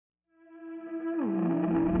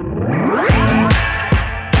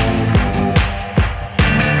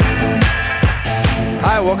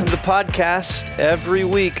welcome to the podcast. Every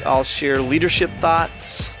week I'll share leadership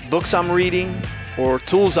thoughts, books I'm reading, or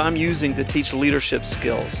tools I'm using to teach leadership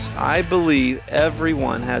skills. I believe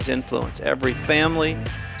everyone has influence. Every family,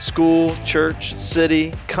 school, church,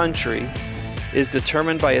 city, country is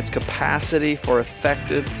determined by its capacity for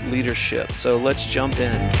effective leadership. So let's jump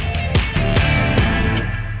in.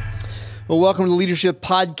 Well, welcome to the Leadership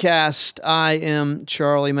Podcast. I am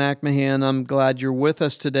Charlie McMahon. I'm glad you're with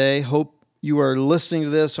us today. Hope you are listening to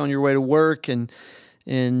this on your way to work and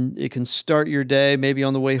it can start your day, maybe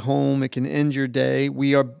on the way home, it can end your day.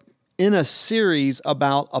 We are in a series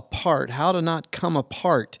about apart, how to not come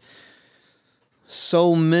apart.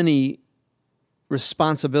 So many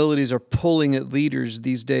responsibilities are pulling at leaders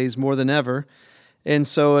these days more than ever. And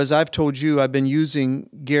so as I've told you, I've been using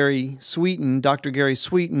Gary Sweeten, Dr. Gary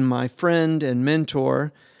Sweeten, my friend and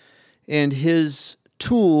mentor, and his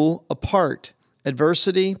tool, Apart: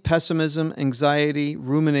 Adversity, Pessimism, Anxiety,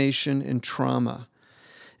 Rumination, and Trauma.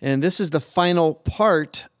 And this is the final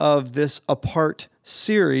part of this Apart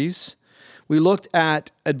series. We looked at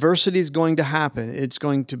adversity is going to happen. It's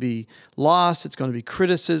going to be loss. It's going to be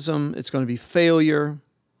criticism. It's going to be failure.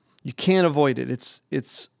 You can't avoid it.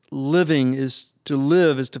 It's living is to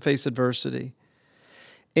live is to face adversity.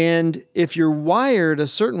 And if you're wired a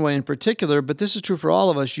certain way in particular, but this is true for all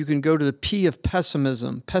of us, you can go to the P of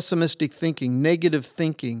pessimism, pessimistic thinking, negative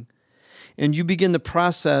thinking, and you begin the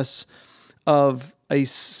process of a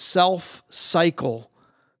self-cycle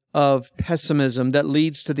of pessimism that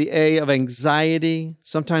leads to the A of anxiety,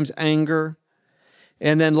 sometimes anger.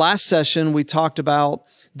 And then last session, we talked about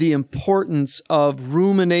the importance of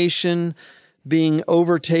rumination being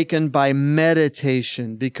overtaken by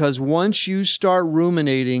meditation, because once you start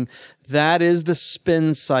ruminating, that is the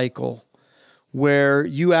spin cycle where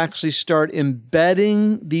you actually start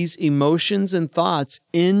embedding these emotions and thoughts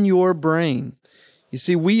in your brain. You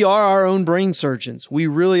see, we are our own brain surgeons. We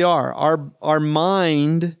really are. Our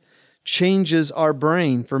mind changes our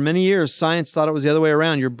brain. For many years, science thought it was the other way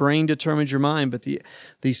around. Your brain determines your mind, but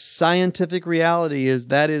the scientific reality is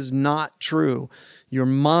that is not true. Your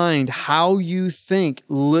mind, how you think,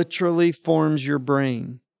 literally forms your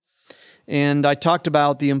brain. And I talked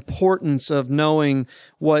about the importance of knowing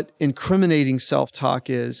what incriminating self-talk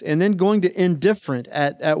is, and then going to indifferent.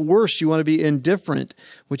 At worst, you want to be indifferent,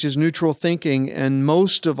 which is neutral thinking, and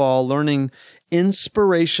most of all, learning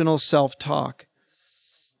inspirational self-talk.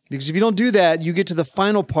 Because if you don't do that, you get to the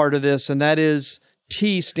final part of this, and that is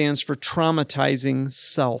T stands for traumatizing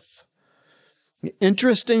self. The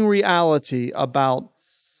interesting reality about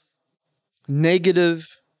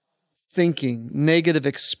negative thinking, negative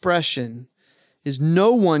expression, is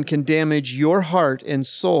no one can damage your heart and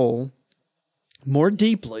soul more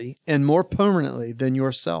deeply and more permanently than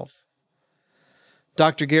yourself.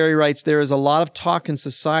 Dr. Gary writes, there is a lot of talk in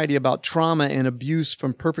society about trauma and abuse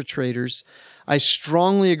from perpetrators. I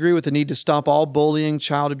strongly agree with the need to stop all bullying,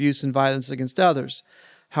 child abuse, and violence against others.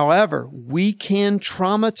 However, we can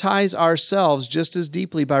traumatize ourselves just as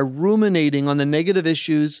deeply by ruminating on the negative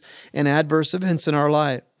issues and adverse events in our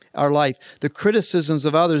life. The criticisms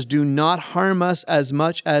of others do not harm us as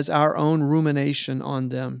much as our own rumination on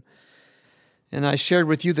them. And I shared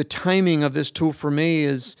with you the timing of this tool for me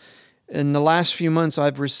is in the last few months,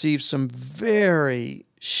 I've received some very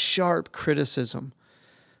sharp criticism.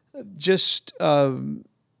 Just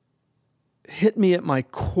hit me at my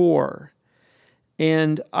core.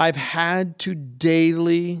 And I've had to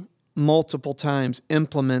daily, multiple times,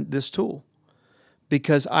 implement this tool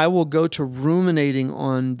because I will go to ruminating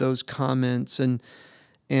on those comments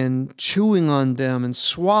and chewing on them and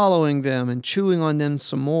swallowing them and chewing on them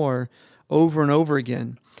some more over and over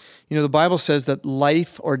again. You know, the Bible says that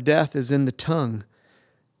life or death is in the tongue.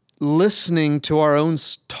 Listening to our own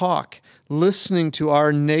talk, listening to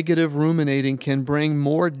our negative ruminating can bring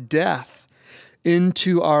more death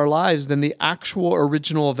into our lives than the actual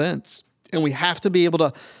original events. And we have to be able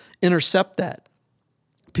to intercept that.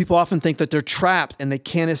 People often think that they're trapped and they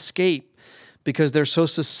can't escape because they're so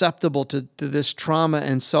susceptible to this trauma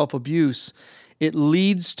and self-abuse. It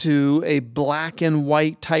leads to a black and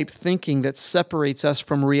white type thinking that separates us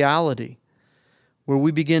from reality, where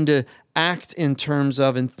we begin to act in terms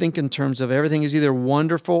of and think in terms of everything is either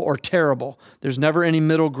wonderful or terrible. There's never any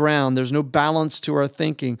middle ground. There's no balance to our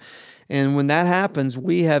thinking. And when that happens,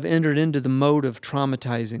 we have entered into the mode of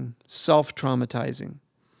traumatizing, self-traumatizing.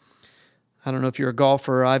 I don't know if you're a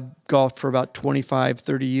golfer. I've golfed for about 25,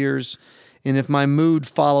 30 years. And if my mood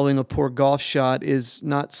following a poor golf shot is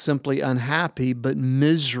not simply unhappy, but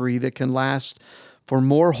misery that can last for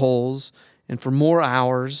more holes and for more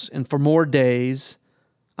hours and for more days,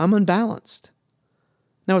 I'm unbalanced.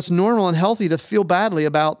 Now, it's normal and healthy to feel badly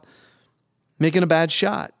about making a bad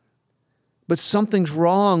shot, but something's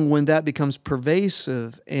wrong when that becomes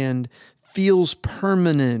pervasive and feels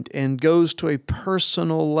permanent and goes to a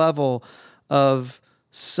personal level of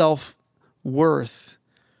self-worth.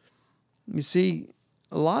 You see,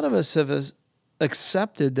 a lot of us have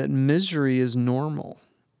accepted that misery is normal.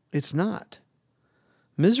 It's not.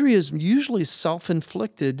 Misery is usually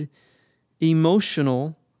self-inflicted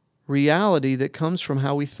emotional reality that comes from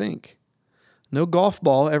how we think. No golf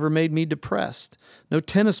ball ever made me depressed. No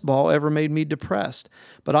tennis ball ever made me depressed.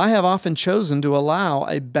 But I have often chosen to allow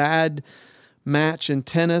a bad match in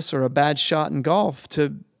tennis or a bad shot in golf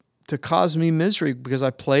to cause me misery because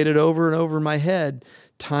I played it over and over in my head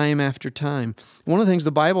time after time. One of the things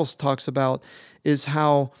the Bible talks about is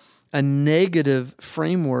how a negative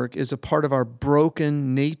framework is a part of our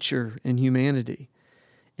broken nature in humanity,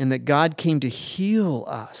 and that God came to heal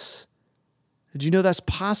us. Did you know that's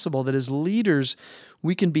possible? That as leaders,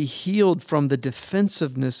 we can be healed from the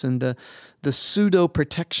defensiveness and the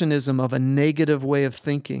pseudo-protectionism of a negative way of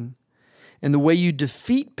thinking. And the way you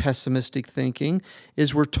defeat pessimistic thinking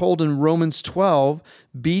is we're told in Romans 12,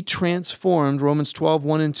 be transformed, Romans 12,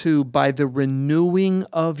 1 and 2, by the renewing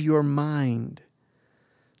of your mind,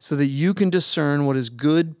 so that you can discern what is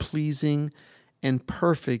good, pleasing, and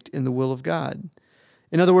perfect in the will of God.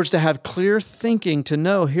 In other words, to have clear thinking, to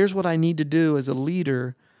know, here's what I need to do as a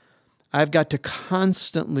leader. I've got to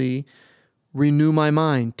constantly renew my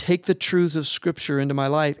mind, take the truths of Scripture into my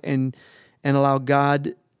life, and allow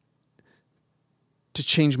God to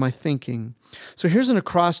change my thinking. So here's an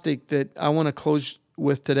acrostic that I want to close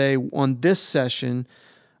with today on this session,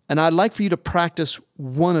 and I'd like for you to practice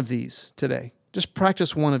one of these today. Just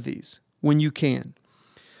practice one of these when you can.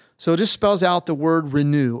 So it just spells out the word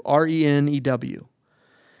renew, R-E-N-E-W.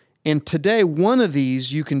 And today, one of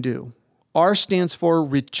these you can do. R stands for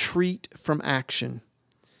retreat from action.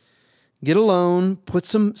 Get alone, put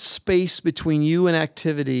some space between you and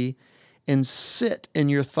activity, and sit in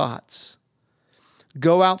your thoughts.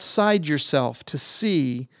 Go outside yourself to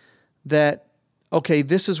see that, okay,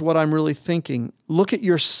 this is what I'm really thinking. Look at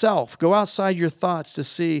yourself. Go outside your thoughts to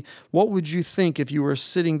see what would you think if you were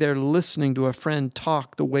sitting there listening to a friend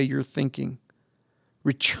talk the way you're thinking.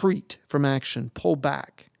 Retreat from action. Pull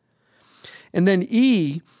back. And then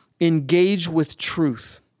E, engage with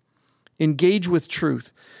truth. Engage with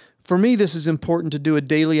truth. For me, this is important to do a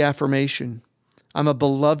daily affirmation. I'm a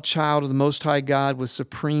beloved child of the Most High God with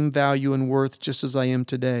supreme value and worth, just as I am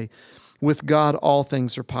today. With God, all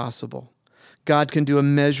things are possible. God can do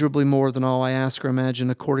immeasurably more than all I ask or imagine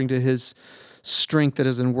according to His strength that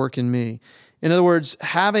is in work in me. In other words,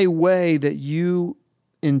 have a way that you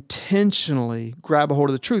intentionally grab a hold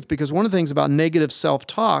of the truth, because one of the things about negative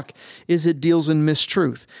self-talk is it deals in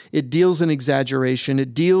mistruth. It deals in exaggeration.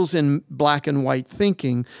 It deals in black and white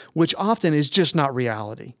thinking, which often is just not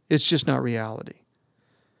reality. It's just not reality.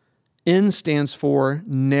 N stands for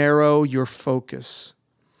narrow your focus.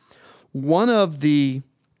 One of the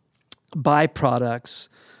byproducts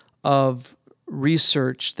of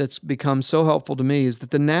research that's become so helpful to me is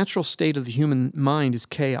that the natural state of the human mind is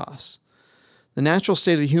chaos. The natural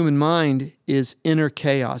state of the human mind is inner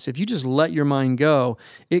chaos. If you just let your mind go,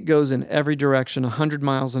 it goes in every direction, 100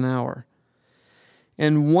 miles an hour.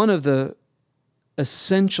 And one of the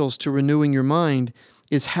essentials to renewing your mind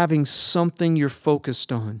is having something you're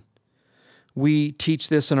focused on. We teach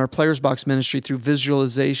this in our Players Box ministry through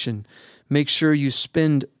visualization. Make sure you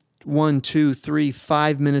spend 1, 2, 3,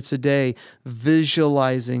 5 minutes a day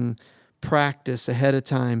visualizing practice ahead of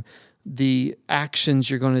time, the actions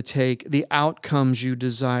you're going to take, the outcomes you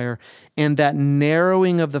desire, and that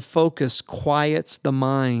narrowing of the focus quiets the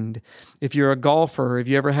mind. If you're a golfer, have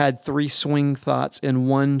you ever had 3 swing thoughts in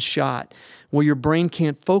one shot? Well, your brain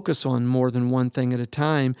can't focus on more than one thing at a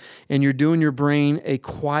time, and you're doing your brain a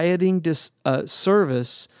quieting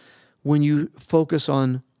service when you focus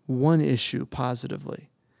on one issue positively.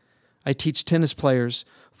 I teach tennis players,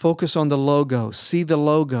 focus on the logo, see the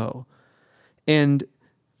logo, and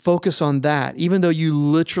focus on that. Even though you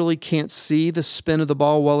literally can't see the spin of the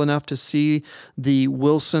ball well enough to see the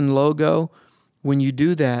Wilson logo, when you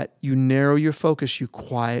do that, you narrow your focus, you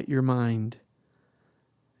quiet your mind.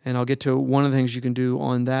 And I'll get to one of the things you can do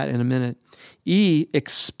on that in a minute. E,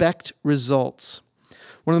 expect results.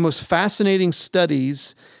 One of the most fascinating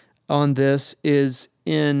studies on this is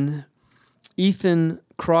in Ethan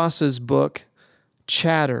Kross's book,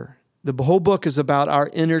 Chatter. The whole book is about our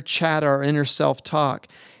inner chatter, our inner self-talk.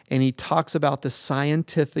 And he talks about the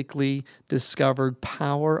scientifically discovered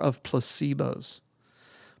power of placebos.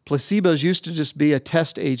 Placebos used to just be a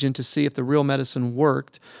test agent to see if the real medicine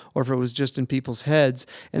worked or if it was just in people's heads.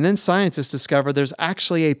 And then scientists discovered there's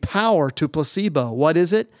actually a power to placebo. What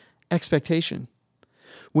is it? Expectation.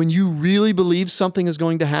 When you really believe something is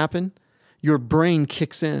going to happen, your brain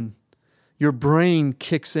kicks in. Your brain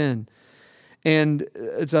kicks in. And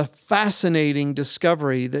it's a fascinating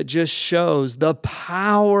discovery that just shows the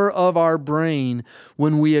power of our brain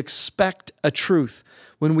when we expect a truth,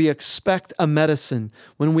 when we expect a medicine,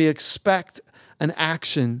 when we expect an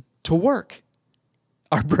action to work.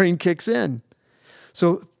 Our brain kicks in.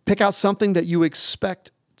 So pick out something that you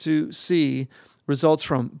expect to see results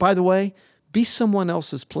from. By the way, be someone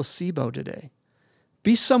else's placebo today.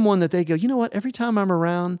 Be someone that they go, you know what, every time I'm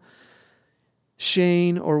around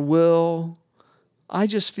Shane or Will, I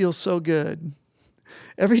just feel so good.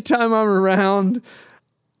 Every time I'm around,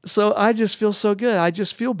 so I just feel so good. I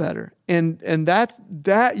just feel better. And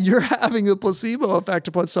that you're having a placebo effect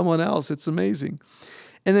upon someone else. It's amazing.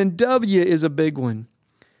 And then W is a big one.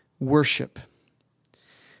 Worship.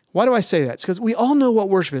 Why do I say that? It's because we all know what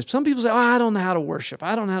worship is. Some people say, I don't know how to worship.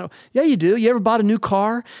 I don't know how to. Yeah, you do. You ever bought a new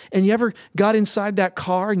car and you ever got inside that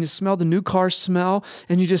car and you smelled the new car smell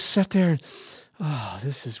and you just sat there and,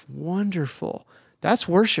 this is wonderful. That's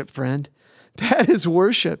worship, friend. That is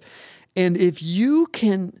worship. And if you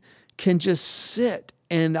can just sit,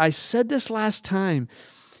 and I said this last time,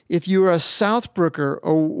 if you're a Southbrooker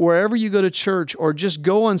or wherever you go to church, or just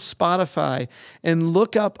go on Spotify and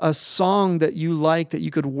look up a song that you like that you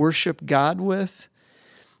could worship God with,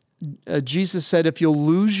 Jesus said, if you'll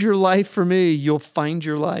lose your life for me, you'll find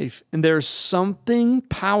your life. And there's something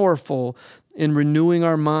powerful in renewing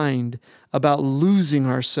our mind about losing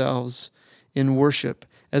ourselves in worship.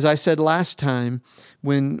 As I said last time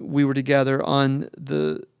when we were together on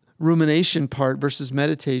the rumination part versus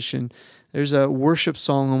meditation, there's a worship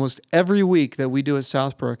song almost every week that we do at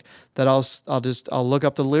Southbrook that I'll look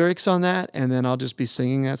up the lyrics on that, and then I'll just be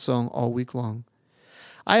singing that song all week long.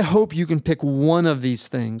 I hope you can pick one of these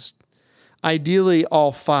things, ideally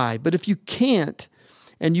all 5. But if you can't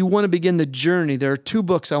and you want to begin the journey, there are 2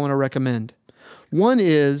 books I want to recommend. One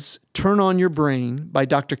is Turn on Your Brain by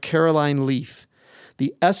Dr. Caroline Leaf.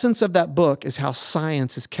 The essence of that book is how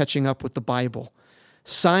science is catching up with the Bible.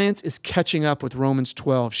 Science is catching up with Romans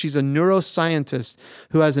 12. She's a neuroscientist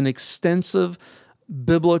who has an extensive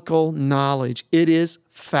biblical knowledge. It is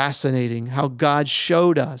fascinating how God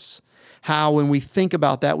showed us how when we think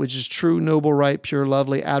about that which is true, noble, right, pure,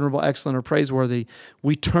 lovely, admirable, excellent, or praiseworthy,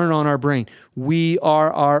 we turn on our brain. We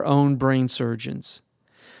are our own brain surgeons.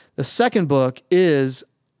 The second book is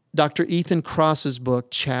Dr. Ethan Kross's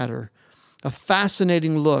book, Chatter, a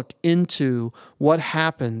fascinating look into what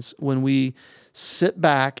happens when we sit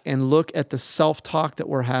back and look at the self-talk that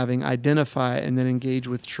we're having, identify it, and then engage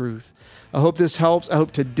with truth. I hope this helps. I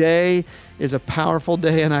hope today is a powerful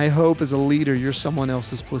day, and I hope as a leader, you're someone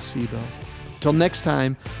else's placebo. Until next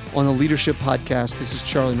time on the Leadership Podcast, this is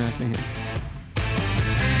Charlie McMahon.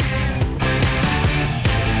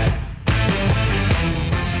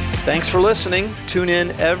 Thanks for listening. Tune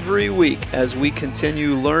in every week as we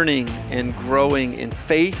continue learning and growing in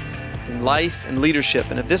faith, in life, and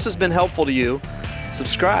leadership. And if this has been helpful to you,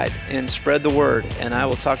 subscribe and spread the word. And I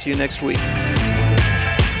will talk to you next week.